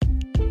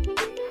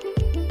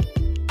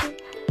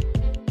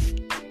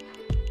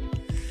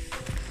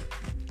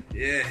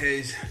Yeah,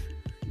 Hedge.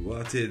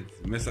 Wanted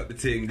mess up the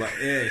thing, but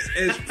yeah, it's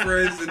Edge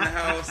Prez in the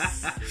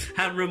house.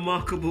 And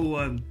remarkable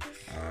one.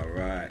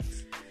 Alright.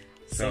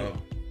 So,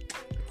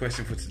 the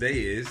question for today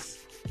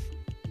is,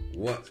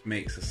 what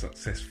makes a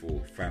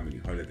successful family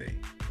holiday?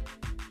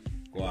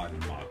 Go on,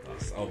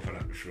 Marcus. Open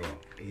up the floor.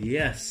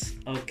 Yes.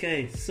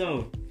 Okay,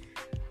 so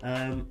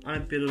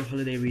I've been on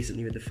holiday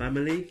recently with the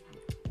family.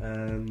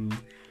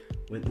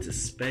 Went to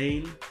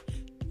Spain.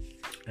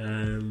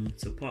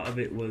 So part of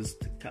it was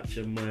to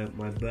capture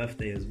my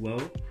birthday as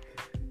well.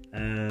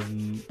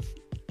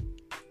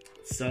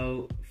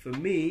 So for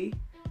me,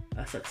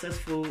 a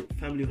successful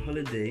family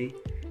holiday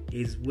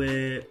is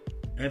where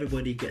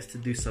everybody gets to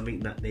do something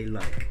that they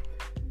like,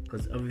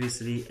 because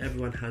obviously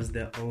everyone has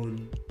their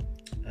own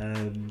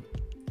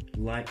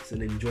likes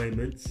and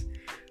enjoyments.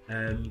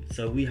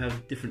 So we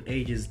have different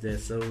ages there.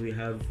 So we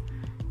have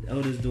the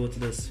eldest daughter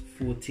that's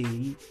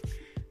 14,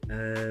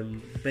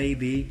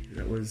 baby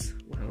that was,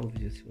 I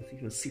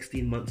think it was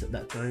 16 months at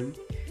that time.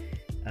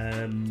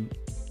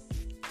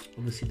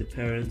 Obviously the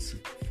parents,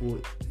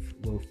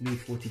 me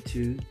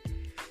 42,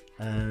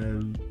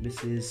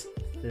 Mrs.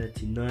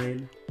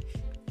 39.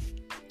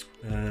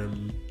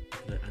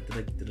 Did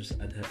I just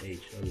add her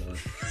age? Oh Lord.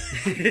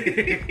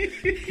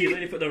 You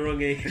only put the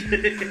wrong age.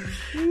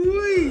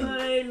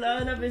 Oh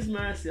Lord have his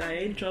mercy. I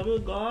ain't in trouble.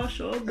 Gosh,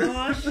 oh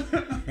gosh.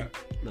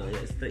 No, yeah,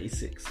 it's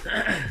 36.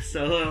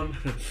 So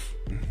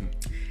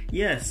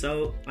yeah,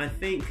 so I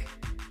think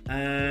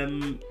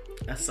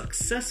a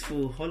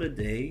successful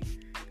holiday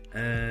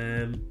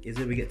is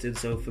where we get to.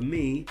 So for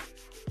me,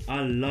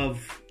 I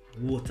love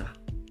water.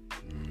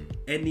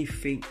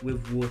 Anything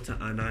with water,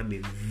 and I'm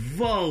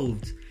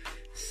involved.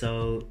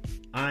 So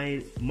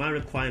my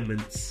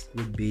requirements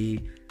would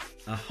be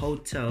a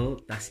hotel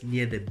that's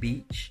near the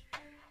beach,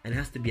 and it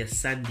has to be a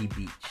sandy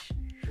beach.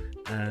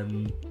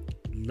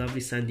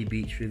 Lovely sandy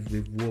beach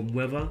with warm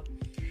weather.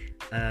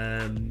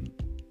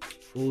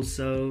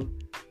 Also,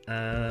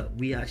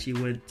 we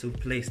actually went to a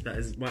place that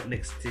is right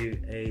next to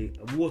a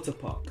water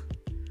park.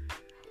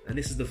 And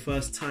this is the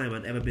first time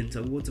I'd ever been to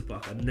a water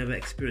park. I'd never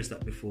experienced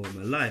that before in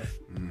my life.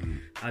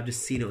 I've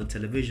just seen it on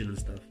television and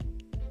stuff.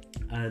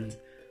 And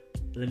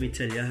let me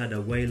tell you, I had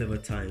a whale of a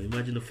time.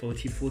 Imagine a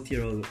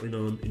 40-year-old,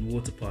 in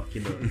water park,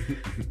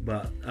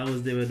 But I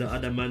was there with the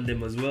other man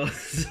them as well.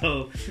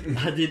 So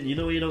I didn't, you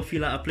don't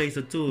feel out of place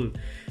at all.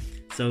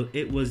 So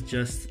it was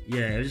just,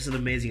 it was just an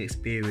amazing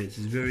experience.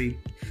 I'm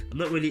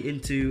not really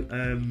into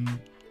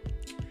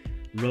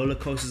roller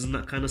coasters and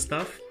that kind of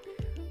stuff.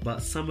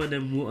 But some of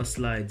them water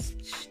slides,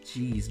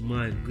 jeez,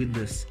 my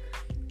goodness.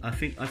 I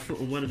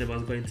thought on one of them I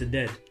was going to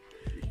dead.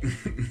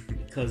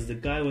 Because the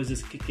guy was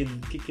just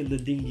kicking the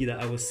dinghy that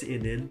I was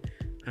sitting in,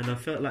 and I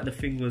felt like the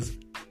thing was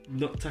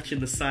not touching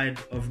the side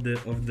of the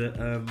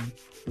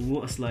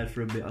water slide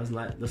for a bit. I was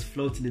like just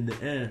floating in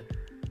the air,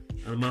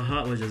 and my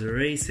heart was just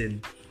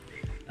racing.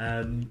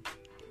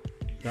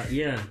 But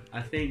yeah,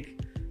 I think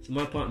so.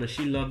 My partner,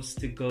 she loves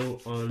to go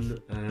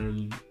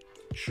on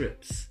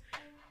trips,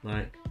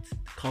 like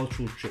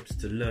cultural trips,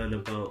 to learn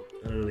about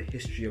the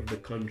history of the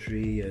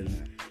country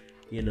and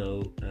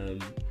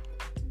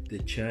the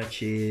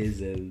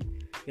churches and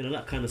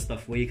that kind of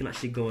stuff, where you can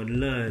actually go and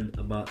learn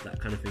about that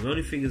kind of thing. The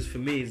only thing is for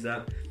me is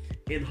that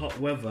in hot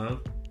weather,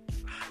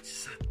 I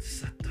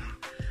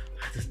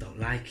just don't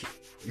like it.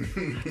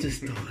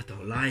 I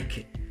don't like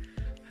it.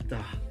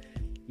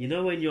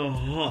 When you're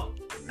hot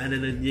and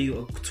then you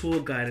got a tour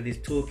guide and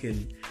he's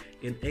talking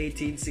in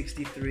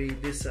 1863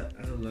 this,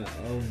 I'm like,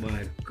 oh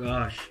my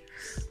gosh,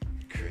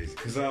 crazy.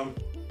 Because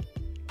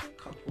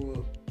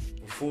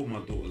before my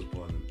daughter was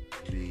born,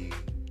 me,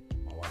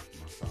 my wife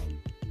and my son,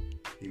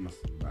 he must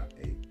have been about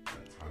 8 at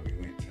that time. We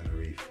went to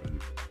Tenerife,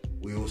 and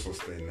we also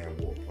stayed in their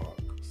water park,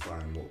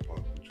 Scion Water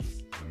Park, which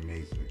was an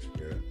amazing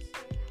experience.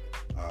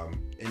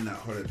 In that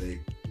holiday,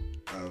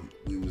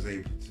 we was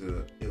able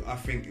to, I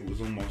think it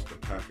was almost the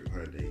perfect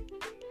holiday,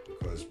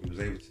 because we was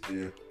able to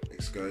do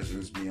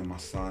excursions, me and my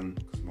son,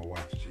 because my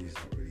wife, she's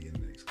not really in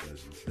the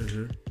excursions.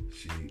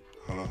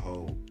 Her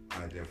whole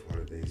idea for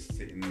holidays,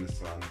 sitting in the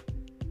sun,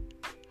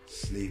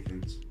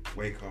 sleeping,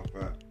 wake up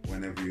at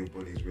whenever your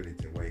body's ready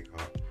to wake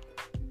up,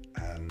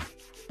 and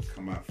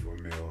come out for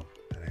a meal,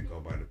 and then go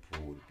by the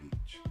pool or the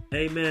beach.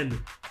 Amen.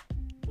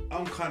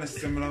 I'm kind of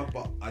similar,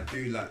 but I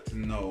do like to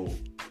know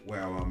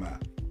where I'm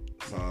at.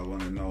 So I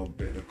want to know a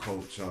bit of the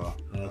culture.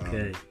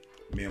 Okay.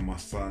 Me and my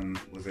son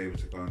was able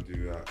to go and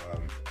do a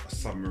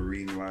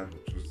submarine ride,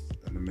 which was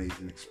an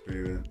amazing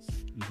experience.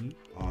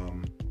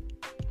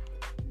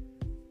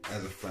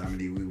 As a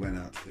family, we went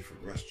out to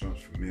different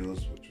restaurants for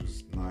meals, which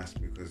was nice,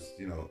 because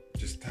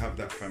just to have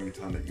that family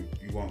time that you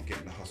won't get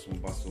in the hustle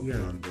and bustle of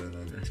London,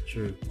 and that's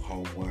true,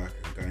 homework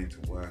and going to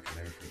work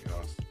and everything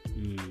else.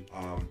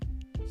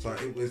 So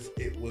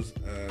it was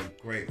a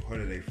great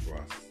holiday for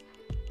us,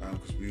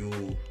 because we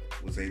all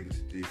was able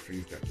to do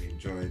things that we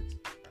enjoyed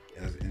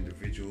as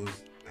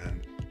individuals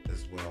and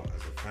as well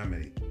as a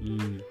family.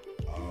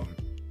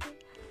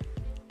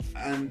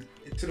 And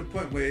to the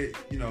point where,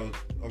 you know,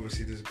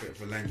 obviously there's a bit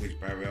of a language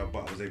barrier,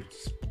 but I was able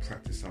to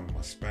practice some of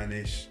my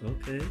Spanish.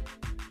 Okay.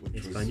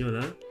 Which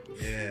Español,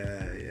 was,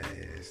 yeah.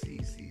 Sí.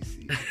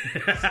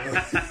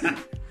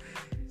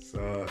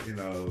 So, you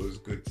know, it was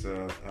good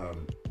to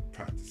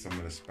practice some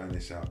of the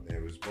Spanish out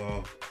there as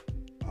well.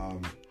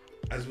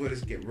 As well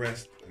as get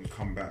rest and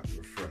come back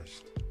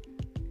refreshed.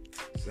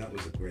 So that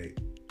was a great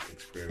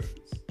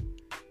experience.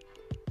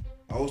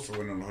 I also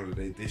went on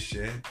holiday this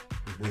year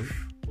with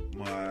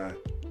my,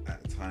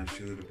 at the time,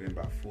 she would have been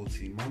about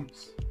 14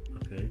 months.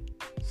 Okay.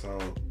 So,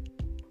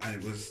 and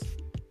it was,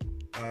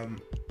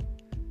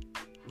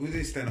 we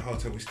didn't stay in a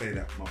hotel, we stayed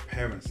at my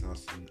parents'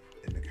 house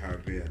in the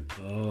Caribbean.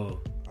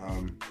 Oh.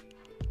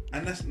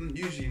 And that's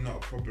usually not a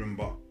problem,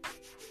 but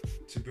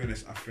to be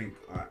honest, I think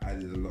I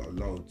added a lot of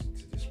load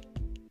to this,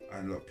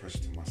 and a lot of pressure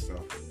to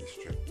myself on this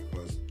trip,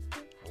 because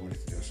I wanted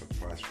to do a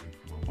surprise thing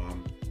for my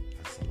mum.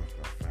 Had some of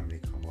her family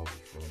come over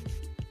from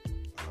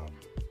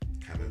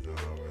Canada and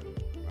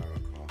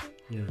America.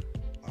 Yeah.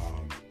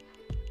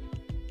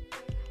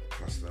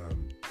 Plus,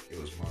 it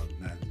was my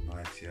nan's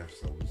 90th,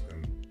 so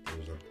there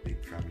was a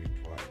big family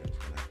party that was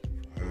going to happen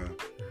for her.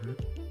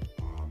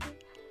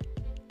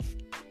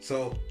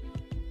 So,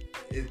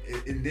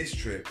 in this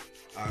trip,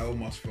 I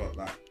almost felt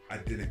like I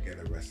didn't get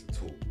a rest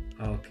at all.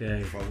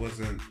 Okay. If I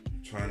wasn't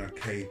trying to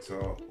cater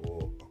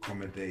or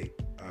accommodate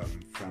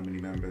family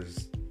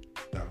members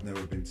that have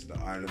never been to the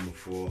island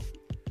before,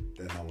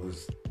 then I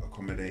was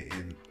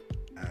accommodating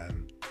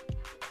and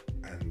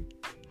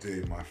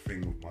doing my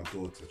thing with my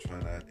daughter,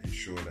 trying to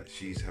ensure that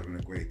she's having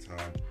a great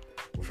time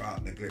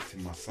without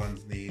neglecting my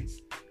son's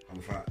needs and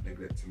without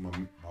neglecting my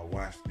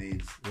wife's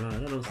needs. Right,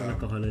 that don't sound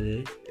like a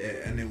holiday.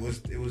 Yeah, and it was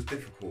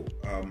difficult.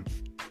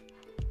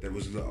 There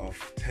was a lot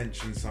of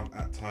tension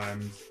at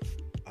times.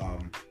 I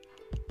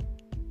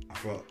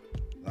felt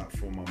like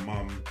for my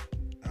mum,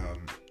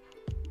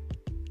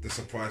 the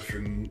surprise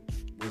thing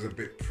was a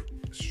bit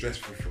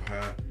stressful for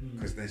her,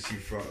 because then she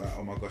felt like,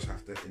 oh my gosh, I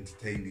have to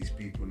entertain these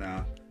people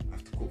now, I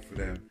have to cook for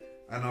them.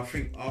 And I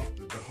think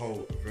after the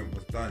whole event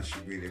was done, she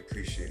really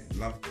appreciated and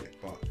loved it.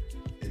 But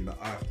in the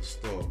eye of the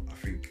storm, I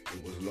think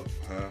it was a lot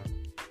for her.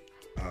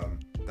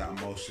 That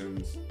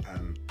emotions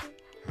and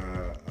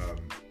her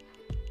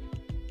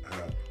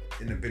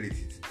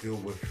inability to deal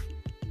with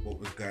what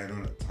was going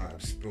on at the time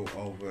spilled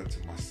over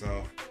to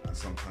myself and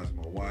sometimes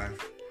my wife.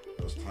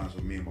 There was times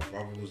when me and my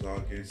brother was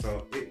arguing,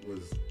 so it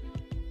was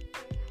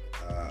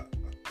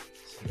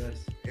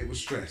stress. It was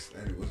stress,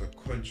 and it was a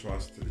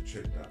contrast to the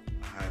trip that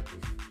I had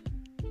with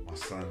my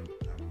son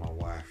and my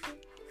wife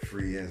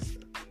 3 years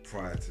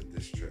prior to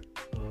this trip.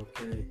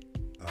 Okay.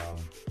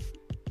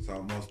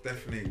 So most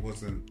definitely it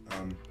wasn't.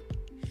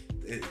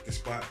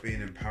 Despite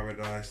being in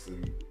paradise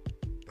and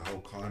the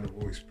whole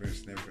carnival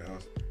experience and everything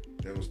else,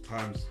 there was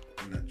times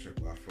in that trip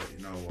where I thought,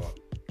 you know what,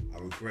 I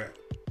regret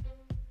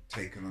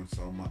taking on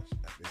so much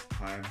at this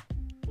time,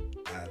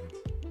 and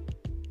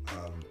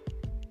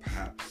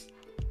perhaps,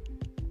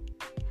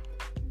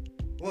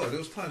 well, there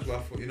was times where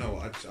I thought, you know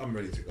what, I'm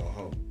ready to go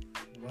home.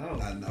 Wow.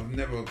 And I've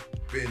never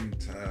been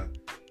to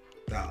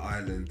that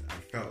island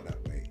and felt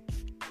that way.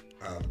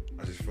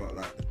 I just felt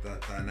like the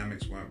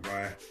dynamics weren't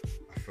right.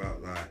 I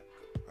felt like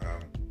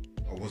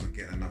I wasn't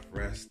getting enough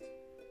rest.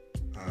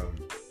 So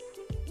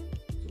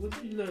what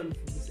did you learn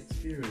from this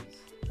experience?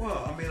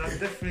 Well, I mean,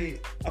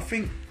 I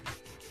think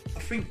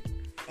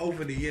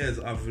over the years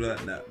I've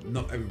learned that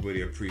not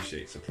everybody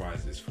appreciates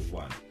surprises, for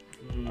one.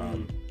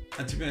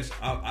 And to be honest,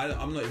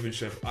 I'm not even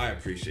sure if I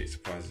appreciate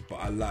surprises, but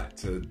I like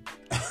to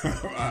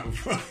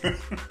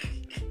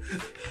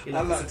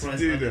I like to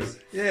do this.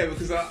 Yeah,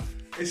 because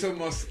it's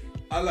almost,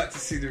 I like to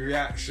see the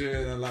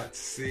reaction. I like to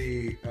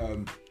see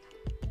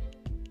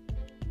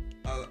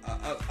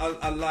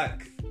I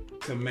like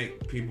to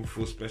make people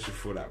feel special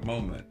for that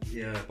moment.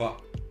 Yeah.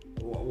 But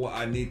what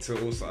I need to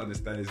also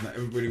understand is not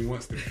everybody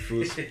wants to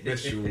feel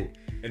special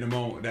in a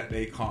moment that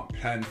they can't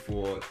plan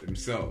for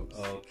themselves.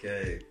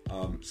 Okay.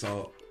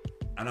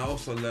 And I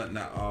also learned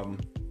that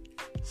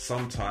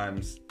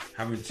sometimes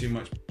having too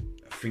much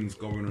things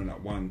going on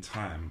at one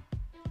time,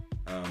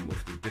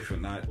 with the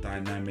different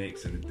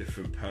dynamics and the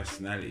different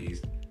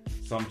personalities,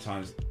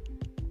 sometimes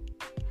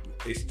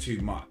it's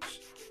too much,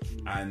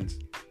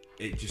 and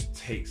it just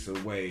takes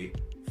away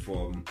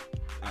from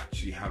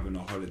actually having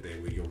a holiday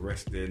where you're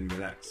resting,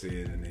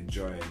 relaxing, and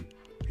enjoying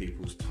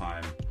people's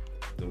time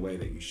the way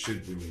that you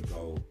should when you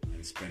go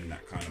and spend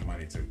that kind of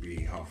money to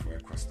be halfway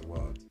across the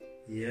world.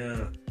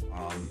 Yeah.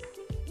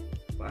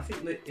 But I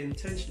think the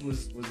intention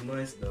was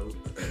nice though.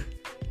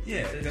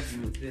 Yeah, the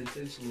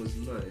intention was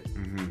nice.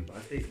 Mm-hmm. But I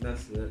think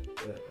that's an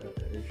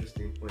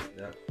interesting point,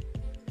 that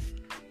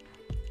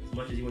as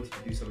much as you wanted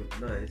to do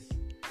something nice,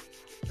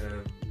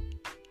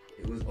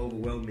 it was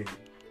overwhelming.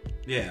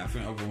 Yeah, I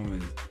think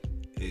overwhelming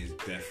is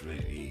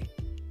definitely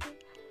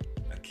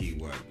a key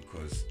word,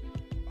 because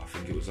I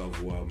think it was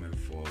overwhelming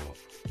for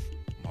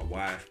my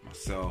wife,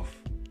 myself,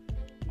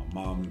 my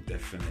mum,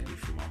 definitely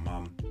for my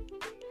mum.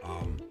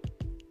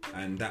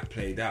 And that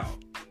played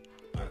out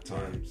at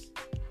times.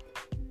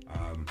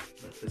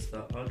 That could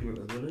start argument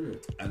as well, isn't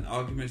it? And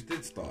arguments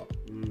did start.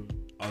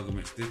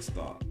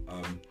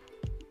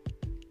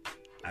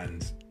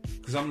 And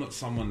because I'm not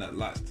someone that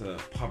likes to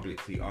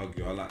publicly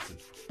argue, I like to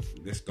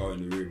let's go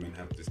in the room and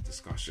have this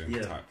discussion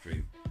type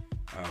thing.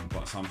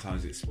 But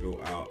sometimes it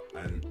spilled out,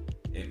 and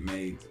it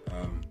made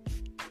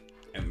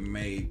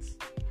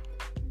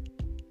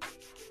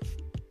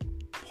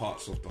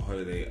parts of the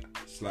holiday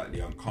slightly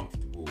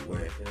uncomfortable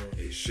where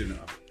it shouldn't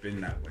have been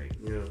that way.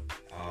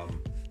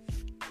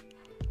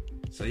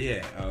 So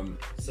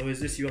is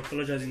this you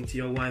apologizing to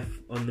your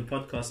wife on the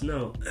podcast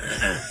now?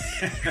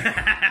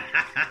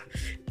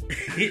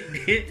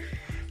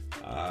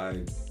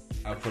 I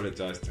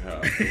apologise to her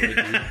already.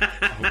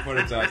 I've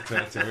apologised to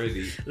her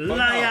already.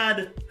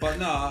 But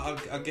no,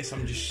 I guess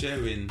I'm just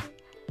sharing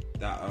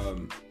that,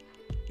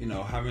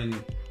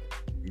 having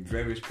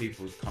various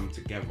people come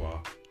together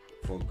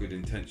for good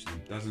intention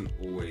doesn't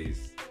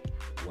always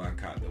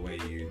work out the way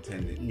you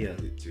intended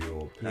it to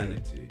or plan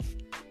it to.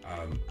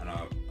 And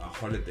a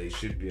holiday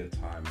should be a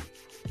time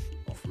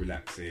of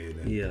relaxing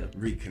and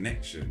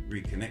reconnecting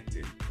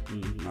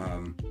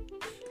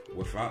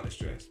without the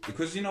stress.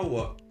 Because you know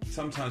what?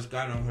 Sometimes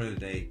going on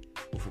holiday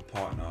with a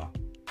partner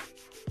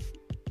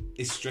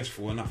is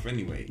stressful enough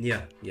anyway.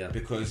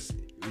 Because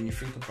when you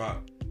think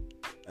about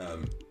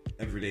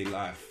everyday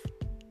life,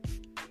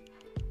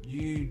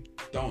 you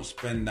don't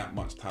spend that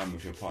much time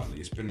with your partner.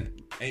 You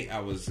spend 8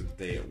 hours a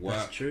day at work.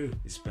 That's true.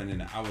 You're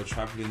spending an hour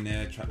travelling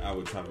there,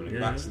 hour travelling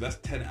back. So that's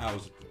 10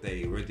 hours of the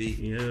day already.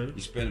 You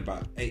spend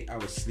about 8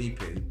 hours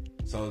sleeping.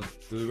 So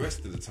the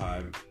rest of the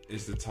time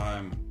is the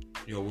time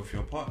you're with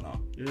your partner.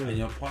 And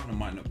your partner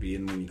might not be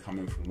in when you come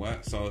in from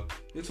work. So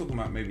you're talking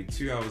about maybe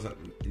 2 hours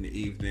in the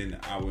evening, an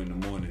hour in the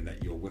morning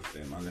that you're with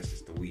them, unless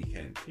it's the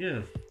weekend.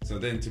 So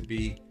then to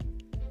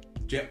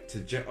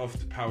jet off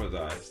to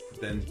paradise, to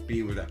then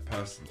be with that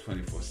person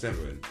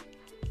 24/7,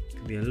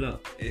 could be a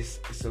lot.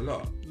 It's a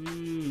lot.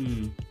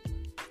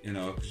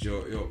 Because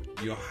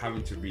you're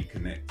having to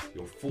reconnect.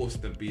 You're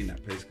forced to be in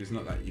that place, because it's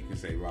not like you can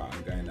say, right,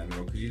 I'm going down the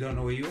road, because you don't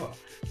know where you are.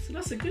 So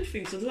that's a good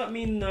thing. So does that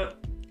mean that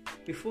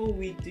before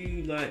we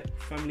do like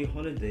family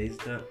holidays,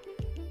 that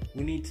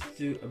we need to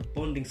do a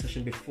bonding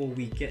session before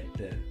we get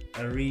there,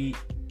 a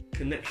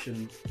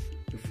reconnection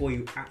before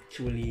you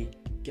actually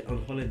get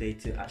on holiday,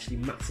 to actually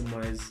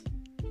maximize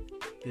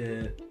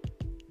the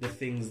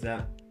things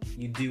that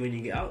you do when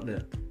you get out there,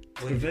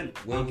 to prevent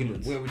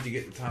arguments? Where would you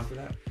get the time for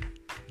that?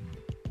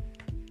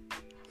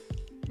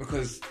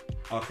 Because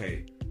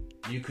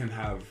you can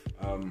have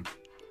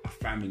a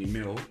family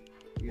meal,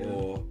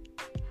 or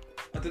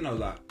I don't know,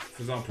 like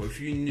for example, if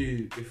you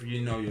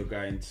know you're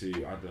going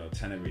to, I don't know,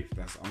 Tenerife.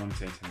 I'm only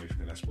saying Tenerife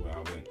because that's where I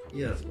went a couple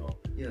years ago.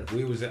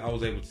 I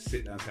was able to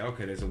sit down and say,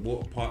 okay, there's a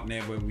water park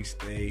near where we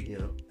stay.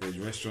 There's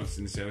restaurants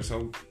in this area.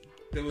 So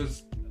there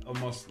was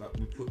almost like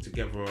we put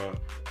together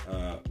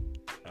a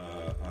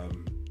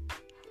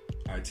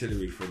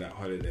itinerary for that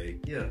holiday.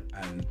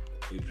 And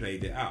we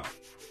played it out.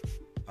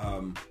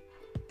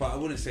 But I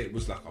wouldn't say it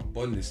was like a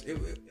bonding. It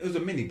was a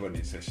mini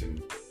bonding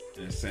session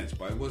in a sense,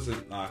 but it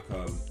wasn't like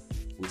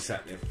we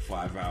sat there for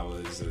 5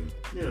 hours and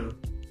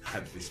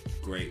had this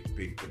great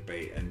big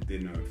debate and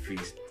dinner and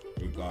feast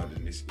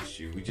regarding this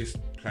issue. We just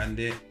planned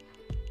it,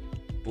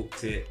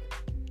 booked it,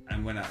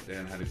 and went out there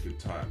and had a good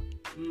time.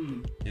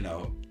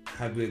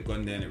 Had we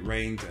gone there and it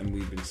rained and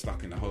we'd been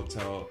stuck in a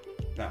hotel,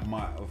 that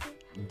might have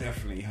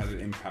definitely had an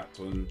impact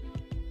on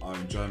our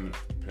enjoyment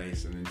of the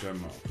place and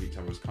enjoyment of each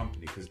other's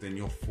company, because then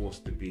you're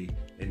forced to be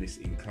in this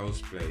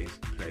enclosed place.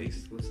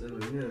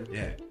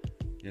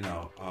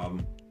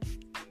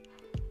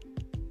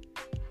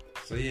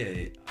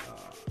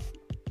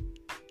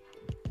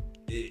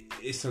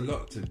 It's a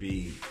lot to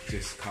be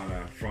just kind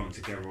of thrown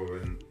together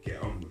and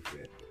get on with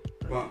it.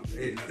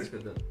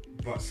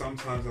 But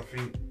sometimes I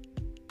think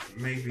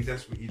maybe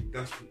that's what you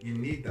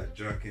need, that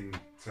jerking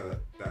to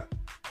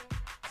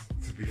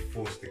be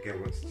forced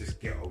together to just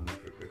get on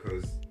with it,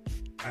 because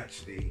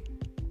actually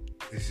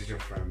this is your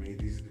family,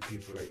 these are the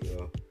people that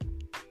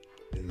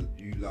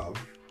you love.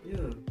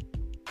 You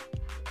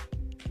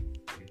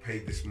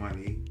paid this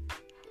money,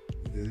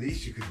 the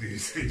least you could do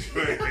is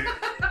enjoy it.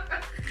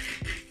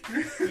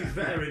 You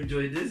better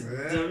enjoy this,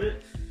 damn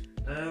it.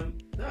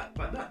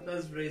 That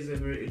does raise a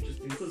very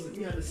interesting, because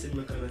we had a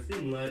similar kind of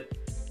thing. Like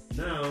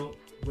now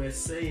we're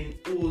saying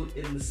all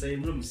in the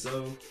same room.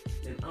 So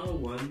in our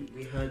one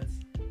we had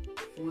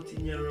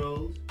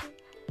 14-year-old,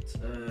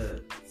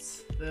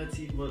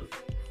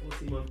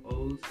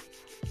 14-month-old,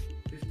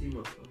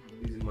 15-month. I'm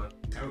losing my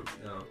count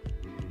now.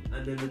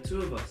 And then the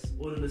two of us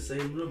all in the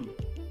same room.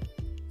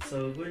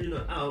 So when you're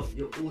not out,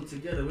 you're all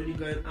together. When you're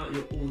going out,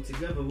 you're all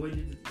together. When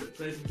you're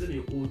going for dinner,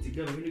 you're all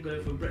together. When you're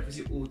going for breakfast,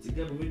 you're all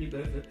together. When you're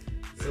going for...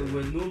 So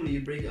when normally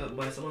you break it up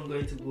by someone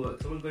going to work,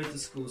 someone going to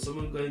school,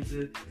 someone going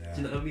to, do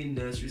you know what I mean,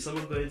 nursery,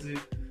 someone going to...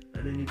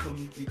 And then you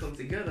come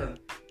together.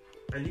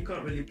 And you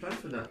can't really plan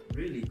for that,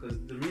 really, because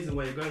the reason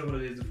why you're going on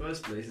holiday in the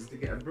first place is to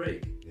get a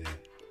break.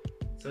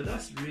 So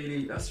that's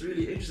really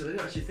interesting. I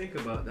didn't actually think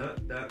about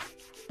that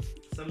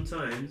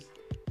sometimes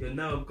you're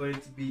now going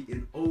to be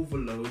in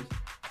overload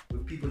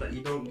with people that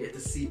you don't get to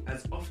see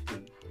as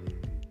often.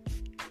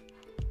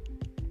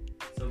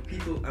 So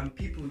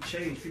people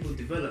change, people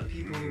develop,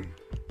 people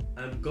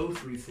go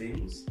through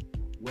things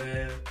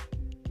where,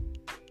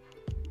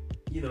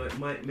 you know, it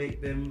might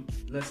make them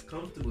less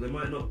comfortable. They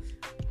might not.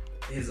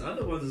 There's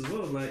other ones as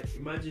well. Like,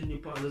 imagine your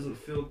partner doesn't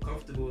feel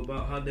comfortable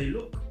about how they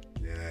look.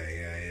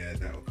 Yeah.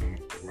 That'll come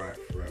right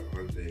throughout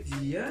holiday.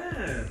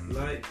 Yeah,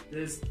 like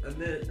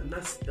and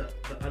that's the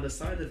other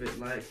side of it.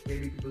 Like,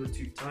 maybe people are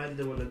too tired,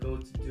 they want to go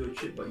to do a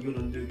trip, but you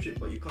want to do a trip,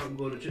 but you can't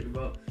go on a trip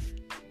without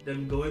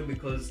them going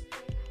because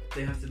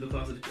they have to look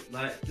after the trip.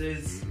 Like,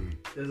 there's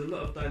a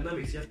lot of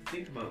dynamics you have to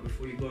think about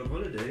before you go on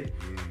holiday.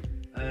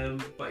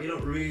 But you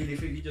don't really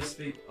think, you just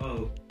think,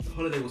 oh, the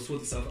holiday will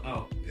sort itself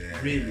out.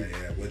 Really.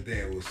 Yeah, we're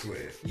there, we'll sort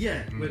it.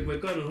 Yeah, we're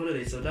going on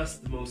holiday, so that's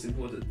the most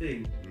important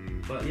thing.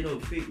 But you don't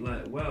think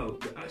like, wow,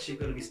 you're actually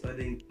going to be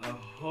spending a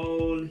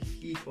whole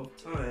heap of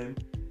time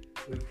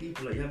with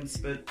people that you haven't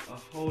spent a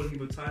whole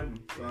heap of time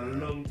for a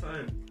long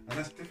time. And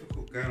that's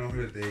difficult. Going on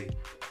holiday,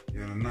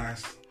 you're in a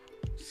nice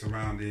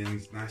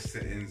surroundings, nice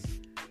settings,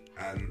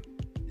 and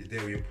you're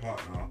there with your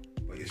partner,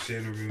 but you're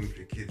sharing a room with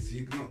your kids, so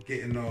you're not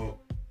getting no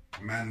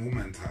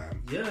man-woman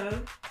time. Yeah.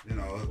 You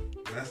know,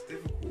 that's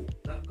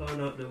difficult. That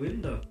gone out the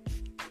window.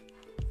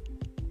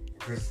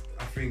 Because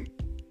I think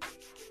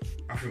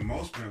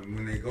most men,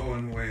 when they go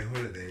on away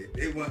holiday,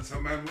 they want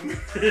some man-woman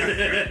time. You know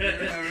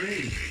what I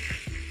mean?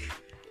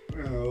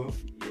 Well,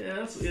 yeah,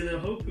 that's what they're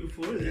hoping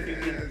for. Yeah,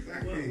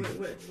 exactly.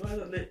 Why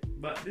don't they?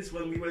 But this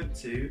one we went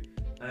to,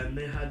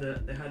 they had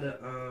a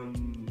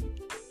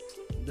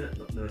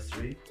not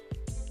nursery,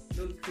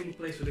 little clean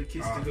place for the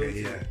kids to go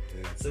to. Yeah.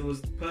 So it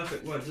was the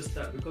perfect one. Just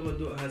that because my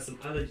daughter had some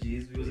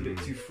allergies, we was a bit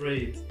too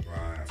afraid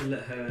to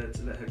let her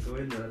go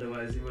in there.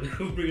 Otherwise, you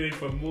would bring her in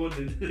from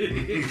morning.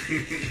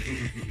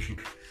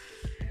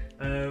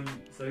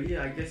 So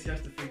yeah, I guess you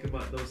have to think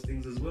about those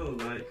things as well,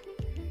 like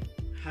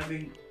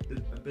having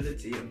the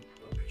ability and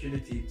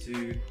opportunity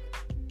to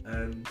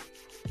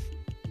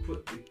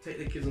take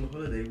the kids on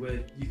holiday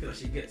where you can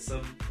actually get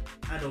some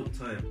adult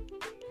time.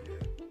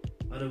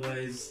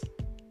 Otherwise,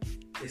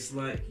 it's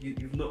like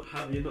you're not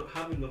having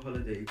a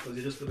holiday because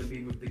you're just going to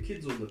be with the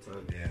kids all the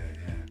time. Yeah.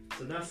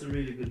 So that's a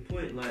really good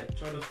point. Like,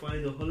 trying to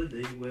find a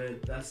holiday where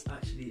that's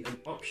actually an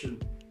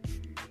option.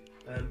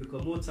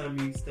 Because more time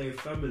you stay with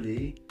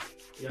family,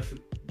 you have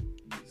to.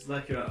 It's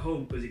like you're at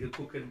home because you can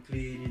cook and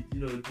clean. You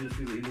know, do the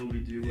things that you normally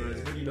do.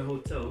 Whereas when you're in a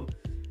hotel,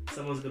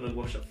 someone's gonna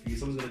wash up for you.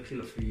 Someone's gonna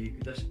clean up for you. You can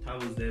dash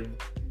towels them.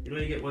 You know,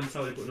 you get one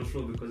towel you put on the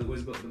floor because it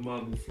always got the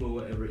marble floor,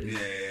 whatever it is.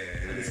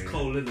 Yeah. And it's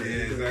cold, isn't it?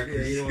 Yeah,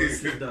 exactly. You don't want to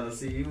sit down,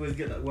 so you always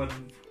get that one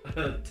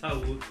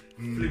towel,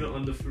 fling it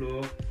on the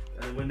floor,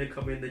 and when they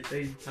come in, they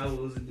change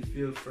towels and you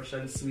feel fresh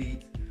and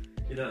sweet.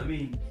 You know what I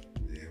mean?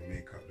 Yeah,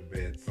 make up the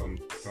bed. Some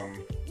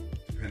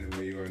depending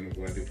where you are in the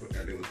world, they put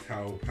that little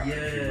towel pack.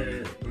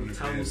 On the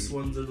towel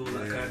swans and all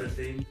that kind of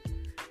thing.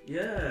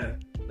 Yeah,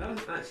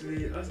 that's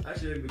actually a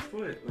good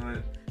point.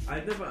 Like,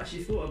 I never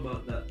actually thought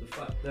about that. The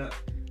fact that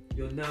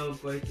you're now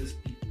going to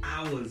spend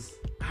hours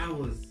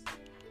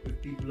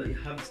with people that you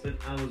haven't spent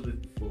hours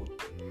with before.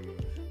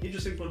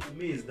 Interesting point for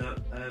me is that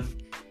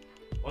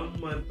on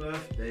my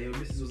birthday, my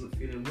missus wasn't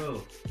feeling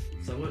well,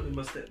 so I went with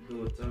my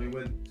stepdaughter and we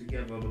went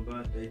together on my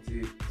birthday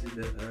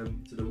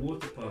to the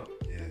water park.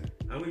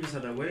 And we just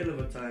had a whale of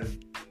a time,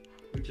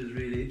 which is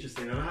really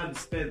interesting. And I hadn't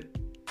spent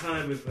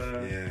time with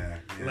her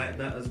like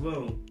that as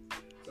well.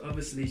 So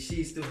obviously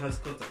she still has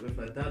contact with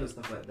her dad and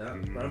stuff like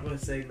that. But I'm not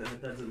saying that her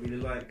dad doesn't really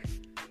like,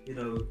 you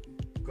know,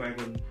 going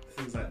on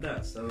things like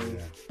that. So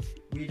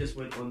we just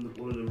went on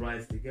all of the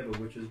rides together,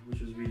 which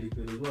was really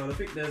good as well. And I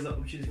think there's an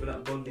opportunity for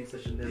that bonding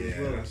session there as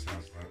well. Yeah, that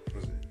sounds like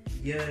positive.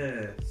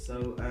 Yeah.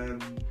 So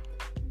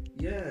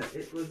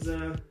it was.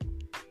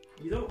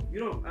 You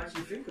don't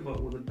actually think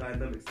about all the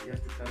dynamics that you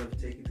have to kind of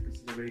take into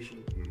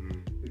consideration.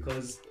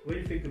 Because when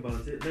you think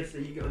about it, let's say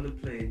you get on the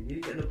plane.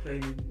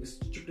 It's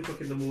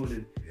 3:00 in the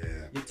morning.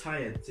 You're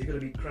tired, so you're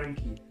gonna be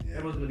cranky.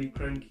 Everyone's gonna be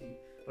cranky.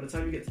 By the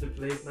time you get to the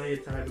place, now you're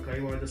tired because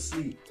you want to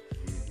sleep.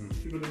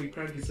 People are gonna be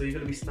cranky, so you're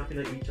gonna be snapping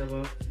at each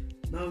other.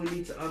 Now we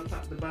need to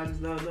unpack the bags.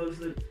 Now,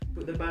 listen,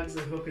 put the bags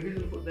in. Okay, who's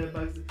gonna put their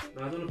bags in?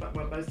 No, I don't want to pack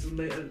my bags till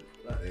later.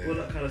 All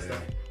that kind of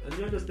stuff. And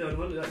you're just there on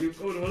holiday. Like, you're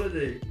going on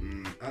holiday.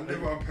 I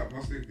never unpack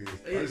my suitcase.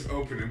 I just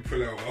open and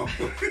pull out one.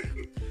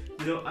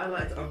 You know, I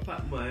like to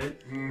unpack mine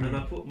and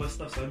I put my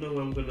stuff so I know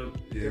where I'm gonna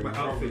get my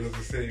outfit. Does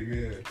the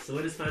same, So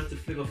when it's time to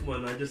fling off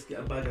one, I just get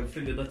a bag and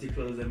fling the dirty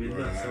clothes I'm in.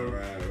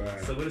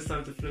 Right. So when it's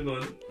time to fling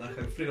on, like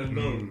I fling and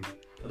go.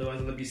 Otherwise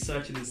I'm gonna be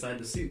searching inside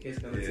the suitcase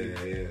kind of thing.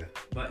 Yeah.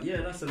 But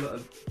yeah, that's a lot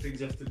of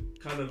things you have to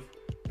kind of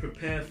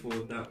prepare for,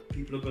 that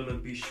people are gonna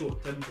be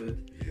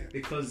short-tempered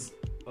because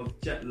of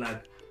jet lag,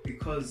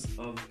 because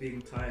of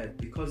being tired,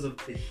 because of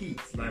the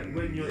heat. Like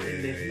when you're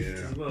in the heat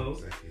as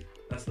well,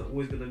 that's not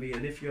always going to be.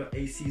 And if your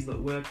AC is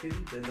not working,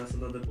 then that's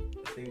another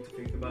thing to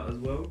think about as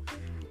well.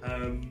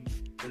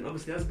 And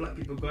obviously, as black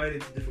people going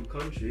into different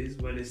countries,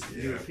 when it's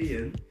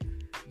European,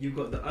 you've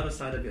got the other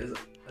side of it.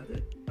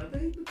 Are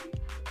they looking?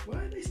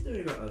 Why are they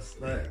staring at us?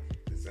 Like,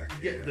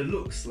 you get the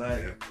looks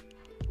like,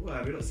 what,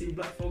 have you not seen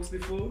black folks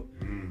before?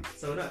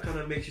 So that kind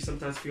of makes you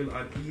sometimes feel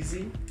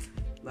uneasy,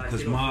 like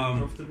because you're not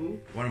comfortable.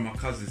 one of my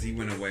cousins, he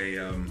went away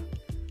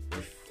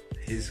with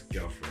his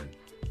girlfriend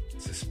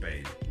to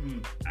Spain,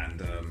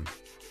 and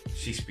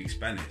she speaks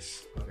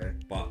Spanish. Okay.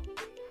 But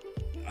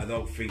I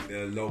don't think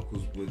the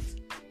locals would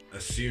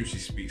assume she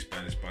speaks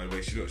Spanish by the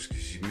way she looks,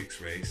 because she's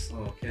mixed race.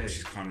 Okay. Or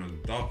she's kind of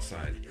on the dark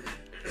side.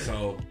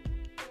 So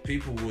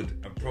people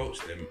would approach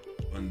them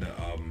on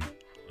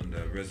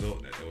the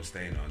resort that they were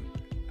staying on,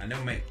 and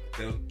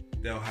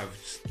they'll have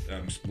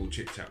small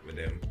chit chat with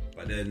them,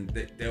 but then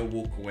they'll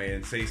walk away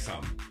and say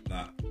something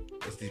like,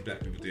 "What's these black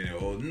people doing?"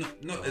 Or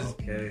not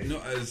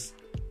as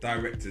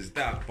direct as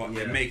that, but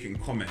they're making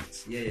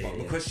comments. But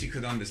because she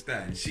could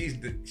understand, she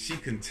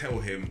can tell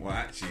him, well,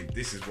 actually,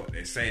 this is what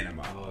they're saying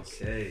about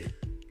us. Okay.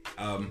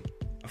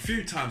 A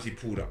few times he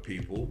pulled up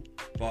people,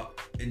 but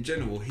in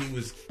general, he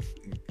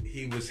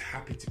was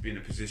happy to be in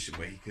a position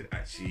where he could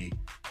actually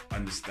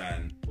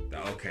understand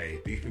that, okay,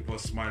 these people are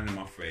smiling in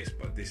my face,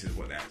 but this is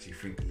what they actually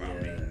think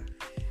about me.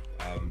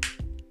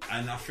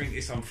 And I think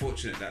it's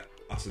unfortunate that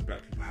us as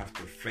black people have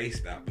to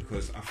face that,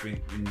 because I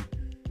think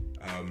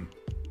when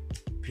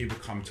people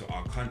come to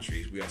our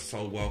countries, we are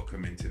so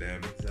welcoming to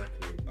them.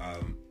 Exactly.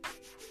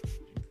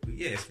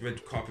 It's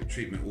red carpet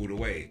treatment all the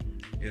way,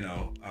 you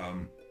know.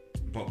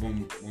 But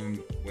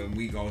when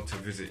we go to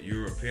visit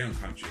European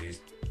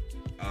countries,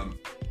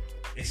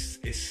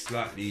 it's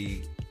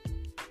slightly,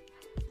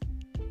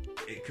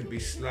 it could be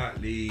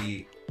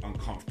slightly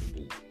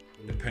uncomfortable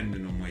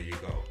depending on where you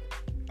go.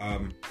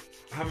 I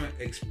haven't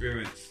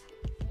experienced,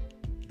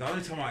 the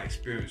only time I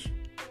experienced,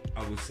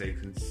 I would say,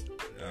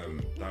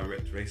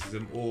 direct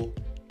racism or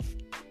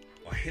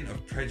a hint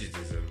of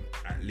prejudice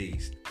at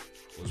least,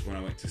 was when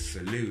I went to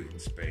Salou in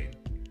Spain.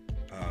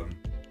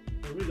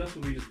 Really, that's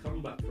where we just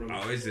come back from.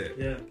 Oh, is it?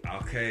 Yeah.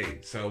 Okay,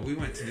 so we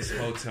went to this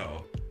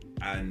hotel,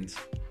 and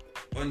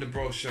on the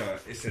brochure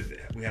it said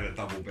that we had a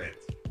double bed.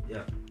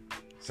 Yeah.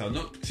 So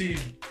not a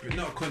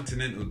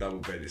continental double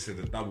bed, it said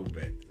a double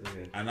bed.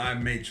 Okay. And I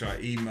made sure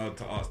I emailed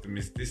to ask them,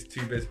 is this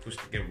two beds pushed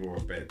together or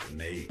a bed? And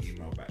they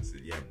emailed back and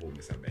said, yeah, boom,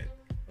 it's a bed.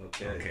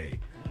 Okay.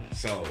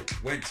 So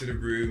went to the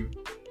room.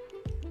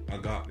 I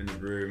got up in the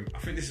room. I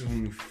think this is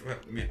when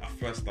I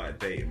first started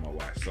dating my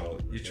wife. So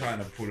you're trying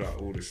to pull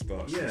out all the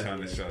stops. You're trying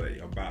to show that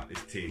you're about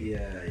this team.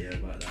 Yeah,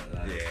 about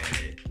that.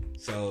 Yeah.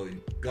 So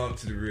go up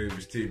to the room.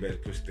 It's two beds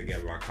pushed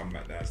together. I come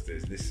back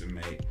downstairs. Listen,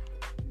 mate.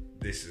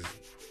 This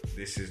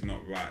is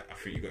not right. I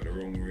think you got the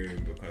wrong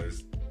room,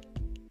 because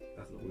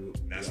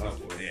that's not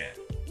what. Yeah.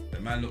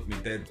 The man looked me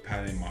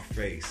deadpan in my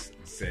face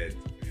and said,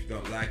 "If you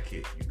don't like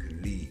it, you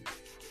can leave."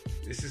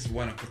 This is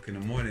 1 o'clock in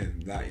the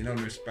morning, like, you know,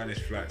 the Spanish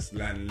flights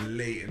land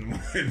late in the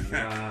morning.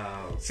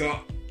 Wow. So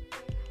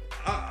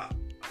I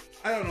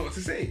don't know what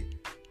to say,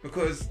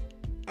 because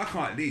I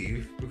can't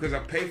leave because I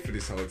paid for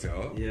this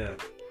hotel. Yeah.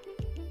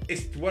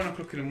 It's 1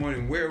 o'clock in the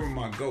morning. Where am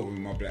I going with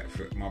my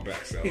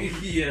black self?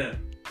 Yeah.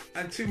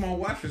 And two, my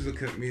wife is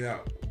looking at me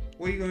like,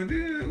 "What are you gonna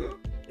do?"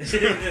 Let's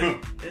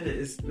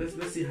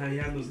see how he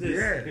handles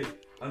this. Yeah.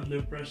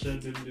 Under pressure.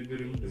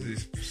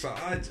 So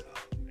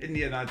in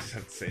the end, I just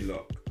had to say,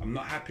 look, I'm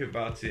not happy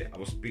about it. I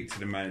will speak to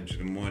the manager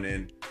in the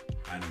morning,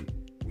 and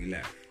we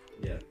left.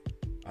 Yeah.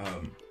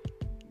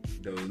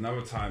 There was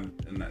another time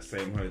in that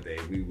same holiday,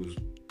 we was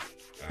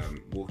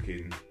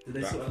walking. Did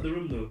they sort out the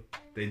room though?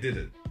 They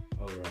didn't.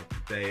 Oh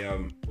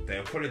right. They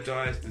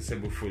apologised and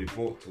said we're fully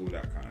booked, all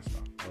that kind of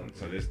stuff.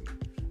 Okay. So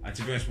and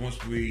to be honest,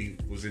 once we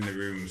was in the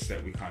room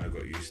set, we kind of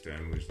got used to it,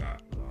 and we was like,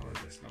 oh,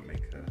 let's not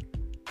make her.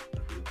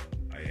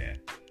 Oh yeah.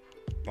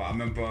 But I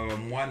remember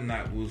one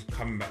night we was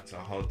coming back to a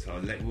hotel.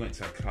 We went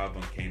to a club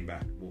and came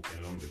back walking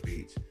along the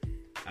beach,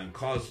 and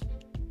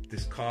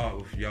this car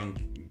with young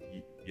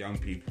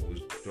people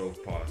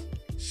drove past,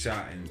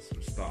 shouting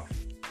some stuff,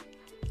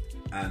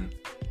 and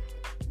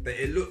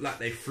it looked like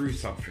they threw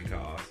something at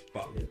us,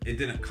 but it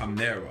didn't come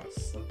near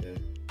us. Okay.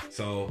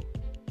 So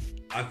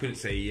I couldn't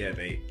say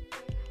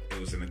it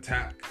was an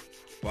attack,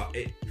 but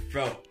it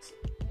felt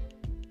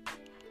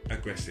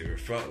aggressive. It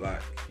felt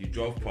like you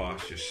drove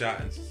past, you're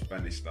shouting some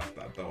Spanish stuff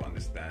that I don't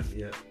understand,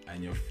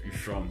 and you're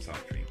throwing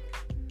something.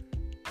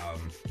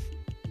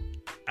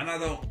 And I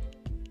don't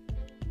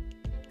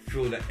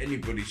feel that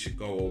anybody should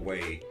go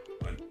away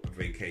on a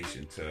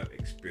vacation to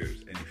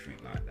experience anything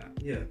like that.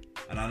 Yeah.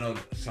 And I know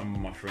some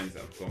of my friends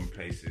that have gone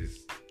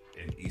places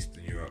in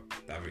Eastern Europe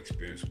that have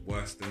experienced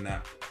worse than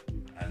that.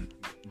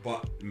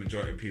 But the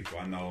majority of people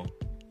I know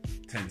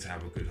tend to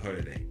have a good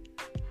holiday.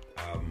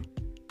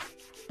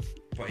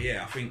 But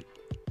yeah, I think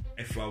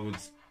if I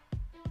was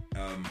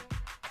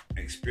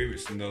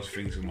experiencing those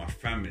things with my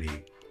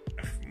family,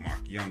 my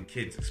young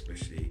kids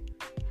especially,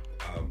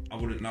 I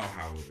wouldn't know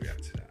how I would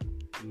react to that.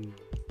 You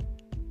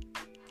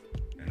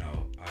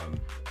know,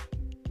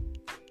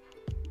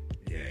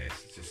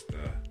 it's just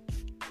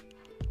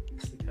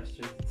it's the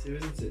catch-22,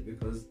 isn't it?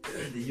 Because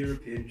the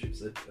European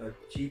trips are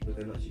cheaper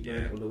than actually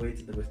going all the way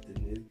to the West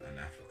Indies and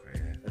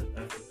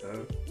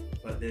Africa,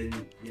 but then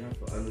you have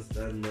to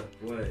understand that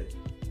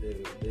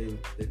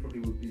they probably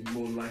would be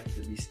more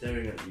likely to be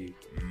staring at you,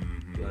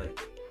 like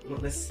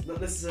not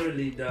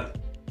necessarily that,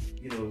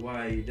 you know,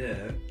 why are you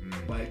there,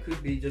 but it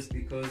could be just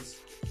because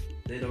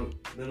they're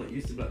not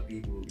used to black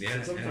people.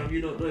 Yeah, so sometimes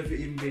you don't know if you're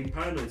even being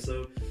paranoid.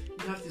 So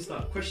you have to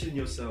start questioning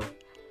yourself.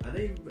 Are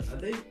they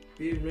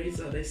being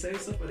racist? Are they saying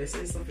stuff? Are they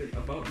saying something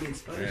about me in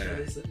Spanish? Yeah.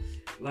 Are they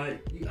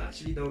like, you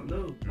actually don't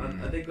know.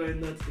 Are they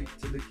going down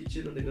to the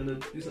kitchen? Are they gonna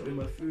do something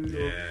with my food?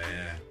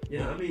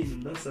 Yeah. I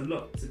mean, that's a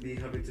lot to be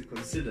having to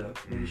consider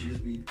when you should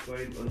just be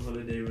going on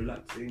holiday,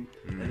 relaxing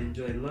and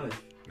enjoying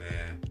life.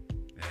 Yeah.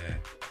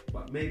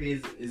 But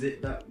maybe is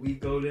it that we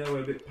go there,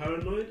 we're a bit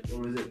paranoid,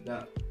 or is it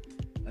that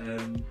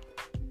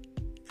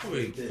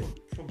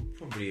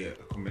probably a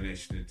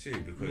combination of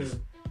two, because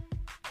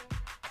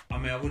I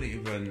mean, I wouldn't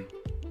even.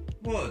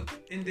 Well,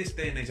 in this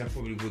day and age, I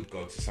probably would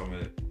go to some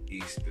of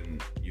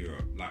Eastern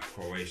Europe, like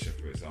Croatia,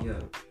 for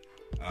example.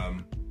 Yeah.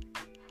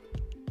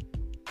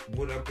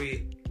 Would I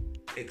be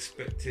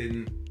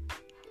expecting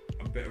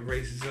a bit of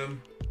racism?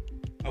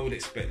 I would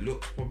expect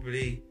looks,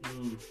 probably.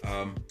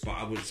 But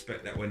I would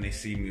expect that when they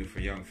see me with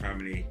a young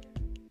family,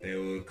 they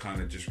will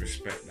kind of just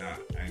respect that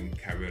and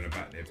carry on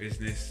about their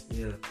business.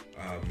 Yeah.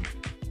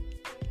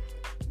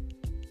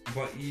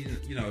 But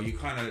you know, you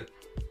kind of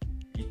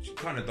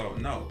don't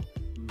know.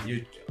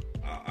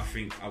 I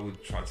think I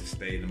would try to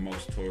stay in the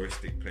most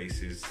touristic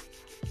places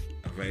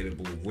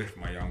available with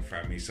my young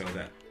family, so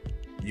that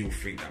you'll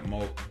think that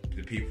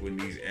the people in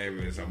these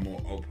areas are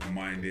more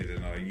open-minded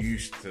and are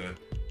used to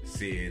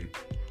seeing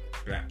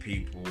black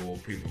people or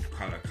people of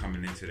colour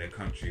coming into their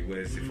country.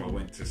 Whereas if I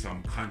went to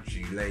some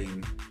country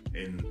lane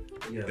in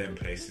them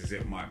places,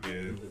 it might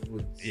be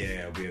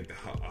it'll be a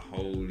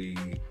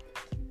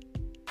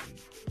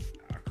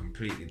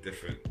completely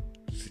different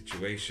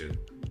situation.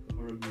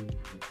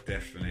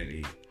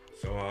 Definitely.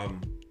 So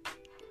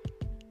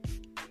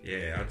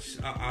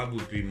I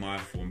would be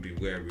mindful and be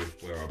wary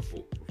of where I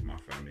book with my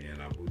family,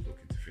 and I would look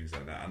into things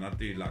like that. And I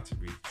do like to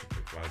read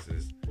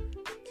TripAdvisors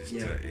just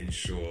to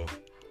ensure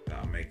that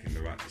I'm making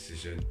the right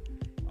decision.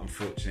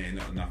 Unfortunately,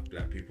 not enough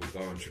black people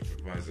go on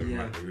TripAdvisor and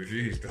write the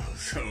reviews though.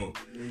 So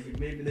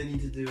maybe they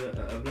need to do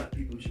a black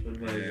people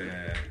TripAdvisor.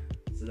 Yeah.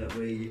 So that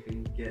way you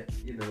can get,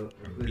 you know,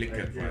 a Blick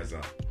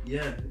advisor.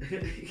 Yeah.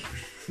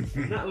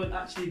 And that would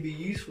actually be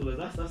useful.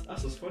 That's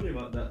what's funny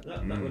about that.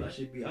 That would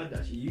actually be, I'd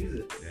actually use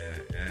it.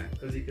 Yeah.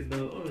 Because you can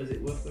know, is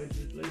it worth going to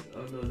this place?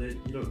 Oh no,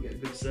 then you don't get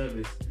good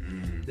service.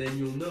 Then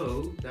you'll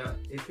know that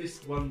if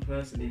it's one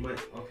person, it might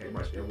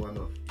be a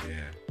one-off.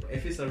 Yeah. But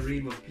if it's a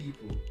ream of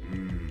people,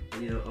 then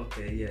you know,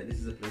 this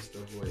is a place to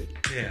avoid.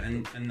 Yeah,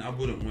 and I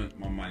wouldn't want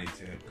my money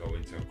to go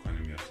into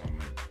economy or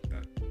somewhere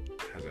that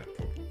has a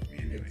problem with me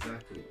anyway.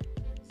 Exactly.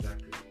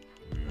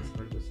 That's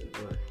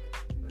 100% right.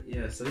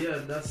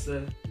 But that's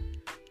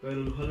going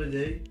on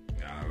holiday.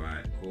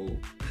 Alright, cool.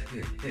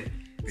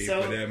 Be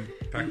for them.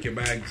 Pack your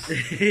bags.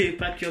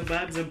 Pack your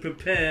bags and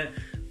prepare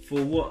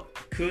for what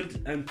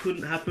could and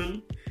couldn't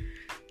happen,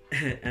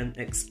 and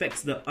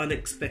expect the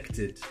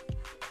unexpected.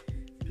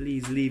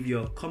 Please leave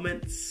your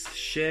comments,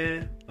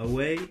 share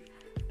away,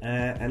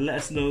 and let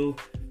us know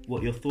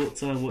what your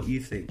thoughts are and what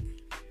you think.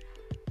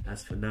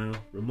 As for now,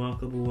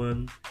 Remarkable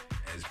One,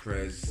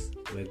 Esprez,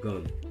 we're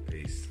gone.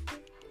 Peace.